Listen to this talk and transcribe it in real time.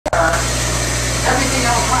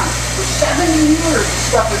7 years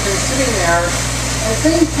stuff has been sitting there, and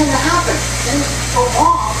things tend to happen. Things go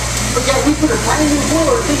wrong, but yet we put a brand new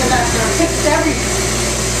boiler thinking that's going to fix everything.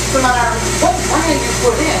 No matter what brand you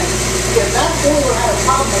put in, if that boiler had a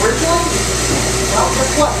problem originally, well,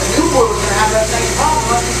 guess what? The new boiler is going to have that same problem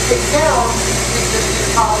unless you take care of the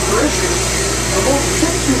existing problems or issues. And we'll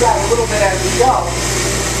get through that a little bit as we go.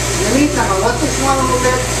 In the meantime, I'll let this run a little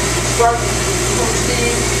bit, start some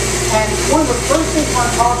steam, and one of the first things I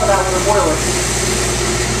want to talk about with a boiler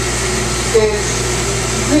is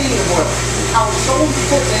cleaning the boiler. How so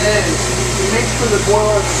important it is to make sure the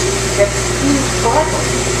boiler gets cleaned correctly.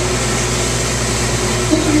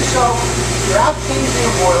 Think of yourself, you're out changing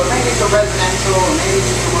a boiler, maybe it's a residential or maybe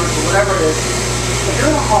it's a commercial, whatever it is. If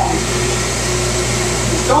you're in a home,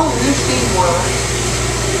 installing a new steam boiler,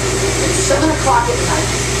 it's 7 o'clock at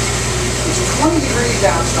night, it's 20 degrees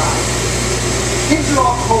outside, kids are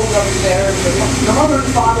all cold upstairs, the mother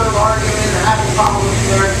and father are arguing, they're having problems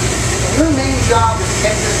there, and your main job is to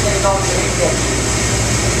get this thing on so you can.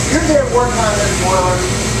 You're there working on this boiler,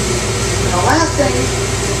 and the last thing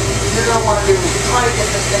you're going to want to do is try to get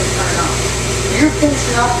this thing turned on. You're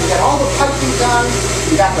finishing up, you got all the piping done,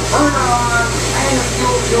 you got the burner on, and the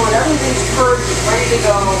fuel to it, everything's purged, ready to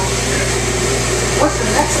go. What's the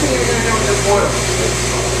next thing you're going to do with this boiler?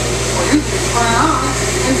 Well, you can turn it on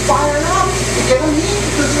and fire it up to get them heat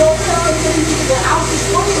because the house is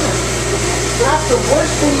freezing. So that's the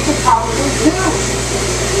worst thing you could probably do.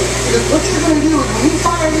 Because what you're going to do is when you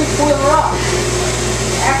fire this boiler up,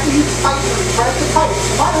 after you spread the pipe.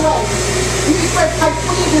 So by the way, when you spread pipe,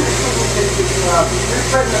 what do you do to you're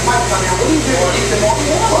spreading the pipe on there? What do you do to keep them more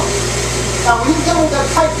oil? Now when you get with that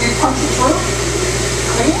pipe, do you punch it through?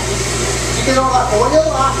 Clean it? You get all that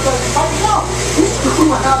oil off the pipe? No. You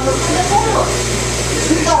screw around the boiler.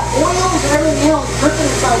 So you got oils and everything else dripping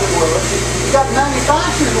inside the boiler. You got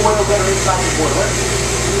manufactured oils that are inside the boiler.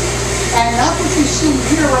 And that's what you see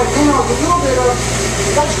here right now is a little bit of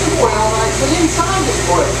vegetable oil actually inside this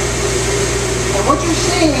boiler. And what you're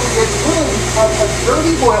seeing is really a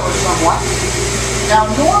dirty boiler somewhat.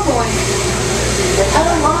 Now normally, the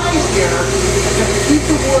header rise here is going to keep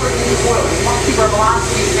the water in the boiler. You want to keep our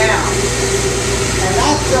velocity down. And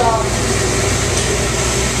that's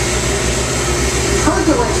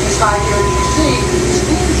turbulence inside here, as you see, the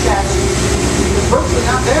steam chest is virtually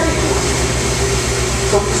not there anymore.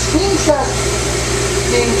 So the steam chest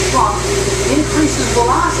being shrunk increases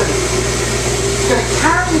velocity. It's going to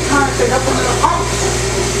carry the condensate up into the pipes.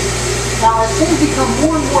 Now as things become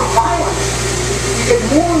more and more violent, you get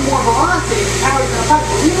more and more velocity carried in the pipe.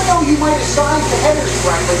 Well, even though you might have sized the headers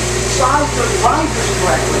correctly, sized the risers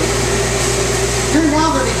correctly, you're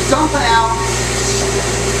now going to be dumping out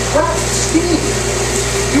steam.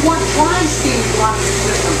 You want dry steam to run your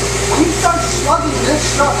system. When you start slugging this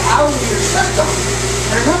stuff out of your system,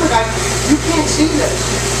 and remember guys, you can't see this.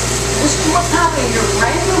 This is what's happening. Your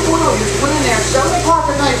brand new boiler, you put in there 7 o'clock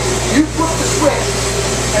at night, you flip the switch,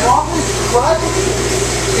 and all this crud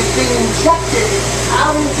is being injected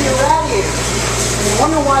out into your radiator. And you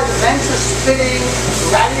wonder why the vents are spitting, the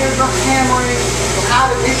radiators are hammering, you're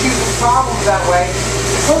having issues and problems that way,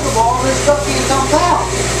 because of all this stuff being dumped out.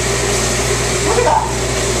 Look at that.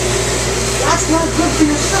 That's not good for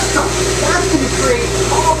your system. That's going to create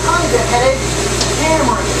all kinds of headaches,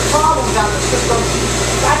 hammering, problems out of the system.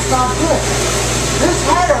 That's not good. This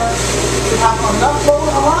header should have enough low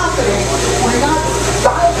velocity where you're not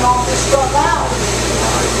diving all this stuff out.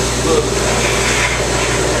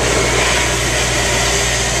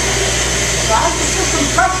 So as the system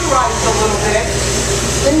pressurizes a little bit,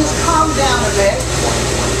 things calm down a bit,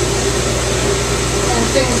 and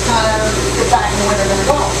things kind of get back in where they're going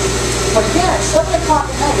to go. But again, at 7 o'clock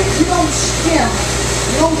at night, if you don't skim,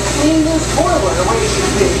 you don't clean this boiler the way it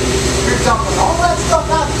should be, you're dumping all that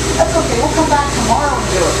stuff out. That's okay, we'll come back tomorrow and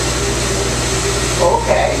do it.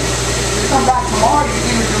 Okay, you come back tomorrow, you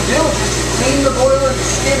do your due diligence, you clean the boiler, you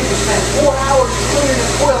skim, you spend 4 hours cleaning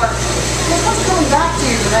this boiler. Guess what's coming back to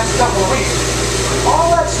you the next couple of weeks?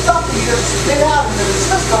 All that stuff that you just spit out into the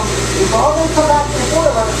system is all going to come back to the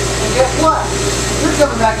boiler, and guess what? You're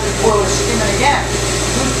coming back to the boiler skimming again.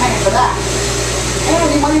 Who's paying for that?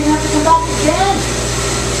 And you might even have to come back again.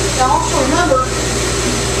 Now also remember,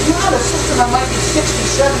 you have a system that might be 60,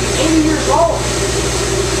 70, 80 years old.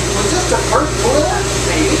 Was this the first boiler?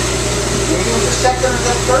 Maybe. Maybe it was the second or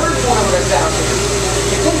the third boiler that's out there.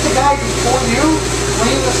 You think the guy before you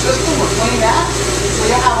cleaned the system or cleaned that? So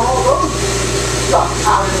you have all those stuff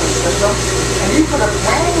out in the system. And you put a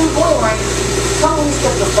brand new boiler in. Tell me you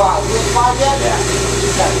get the 5. You have 5 yet? Yeah.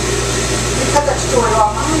 Okay. We cut that story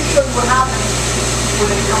off. I'm going to show you what happens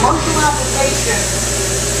with a commercial application,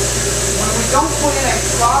 when we don't put in a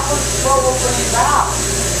proper slow opening valve,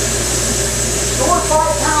 store 5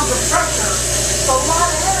 pounds of pressure, it's a lot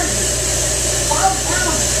of energy. 5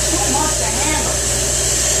 pounds is too much to handle.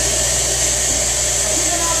 So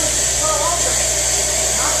even though this is slow opening,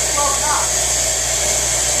 not slowed up.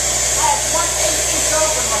 I have 1/8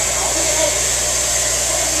 open right now, only 1/8.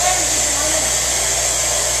 Put the energy in.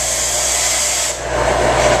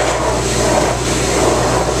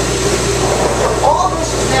 All this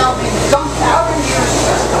is now being dumped out into your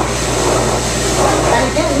system. And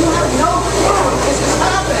again, you have no clue this is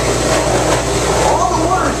happening. All the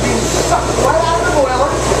water is being sucked right out of the boiler,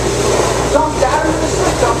 dumped out into the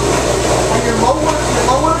system, and your low water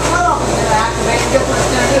cutoff is going to activate, and guess what it's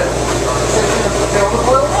going to do? It's going to fill the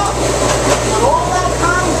boiler up. But all that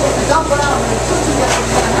time is going to dump it out, and the system gets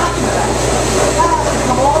what's going to happen to that. That has to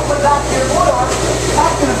come all the way back to your boiler.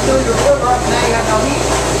 That's going to fill your boiler up, and now you have no heat.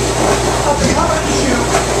 That's another issue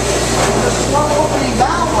with a slow opening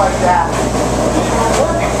valve like that. It's not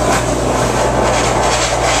working.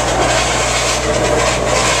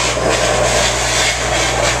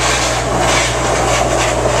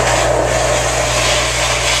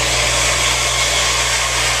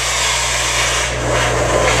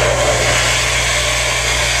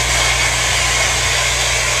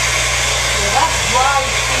 So that's dry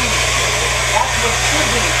steam. That's what should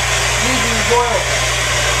be leaving the boiler.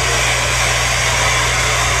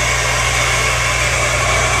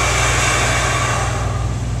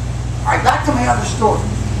 Alright, back to my other story.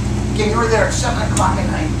 Again, you were there at 7 o'clock at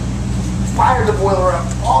night, fired the boiler up,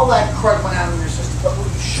 all that crud went out of your system. But what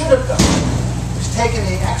you should have done is taken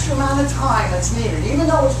the extra amount of time that's needed, even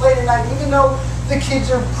though it's late at night, even though the kids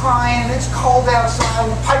are crying and it's cold outside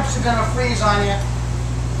and the pipes are going to freeze on you,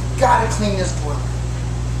 got to clean this boiler.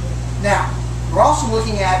 Now, we're also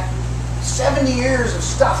looking at 70 years of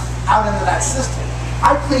stuff out into that system.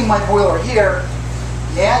 I clean my boiler here.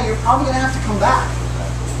 Yeah, you're probably going to have to come back.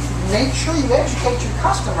 Make sure you educate your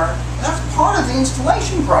customer, and that's part of the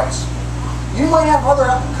installation price. You might have other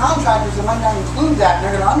contractors that might not include that, and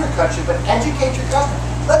they're going to undercut you, but educate your customer.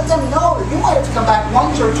 Let them know that you might have to come back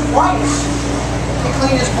once or twice to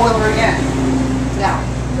clean this boiler again. Now,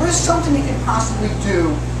 there is something you can possibly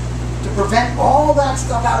do to prevent all that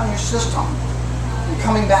stuff out in your system from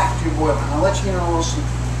coming back to your boiler. And I'll let you know a little secret.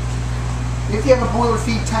 If you have a boiler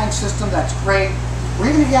feed tank system, that's great. Or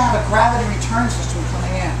even if you have a gravity return system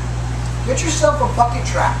coming in, get yourself a bucket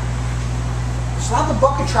trap. Slap the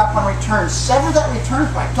bucket trap on return. Sever that return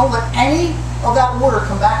pipe. Don't let any of that water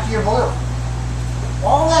come back to your boiler.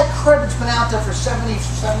 All that crud that's been out there for 70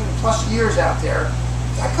 plus years out there,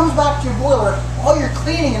 that comes back to your boiler. All your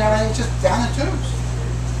cleaning and everything is just down the tubes.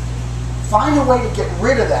 Find a way to get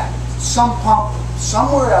rid of that. Some pump,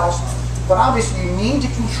 somewhere else. But obviously you need to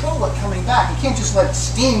control it coming back. You can't just let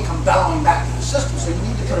steam come bellowing back to the system. So you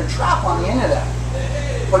need to put a trap on the end of that.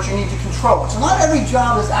 But you need to control it. So not every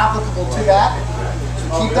job is applicable to that,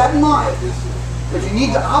 so keep that in mind. But you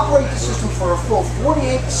need to operate the system for a full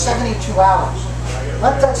 48 to 72 hours.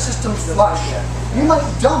 Let that system flush. You might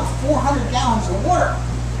dump 400 gallons of water,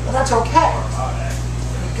 but that's okay.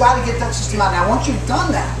 You've got to get that system out. Now once you've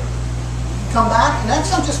done that, you come back, and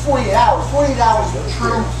that's not just 48 hours. 48 hours is the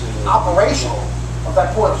true operation of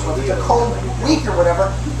that boiler. So if it's a cold week or whatever,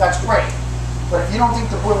 that's great. But if you don't think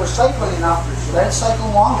the boiler's cycling enough, let it cycle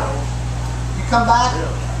longer. You come back,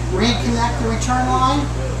 reconnect the return line,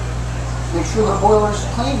 make sure the boiler's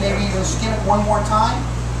clean, maybe even skim it one more time,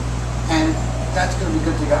 and that's going to be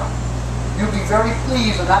good to go. You'll be very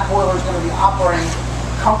pleased that that boiler is going to be operating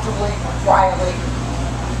comfortably, quietly,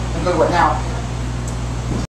 in a good way. Now,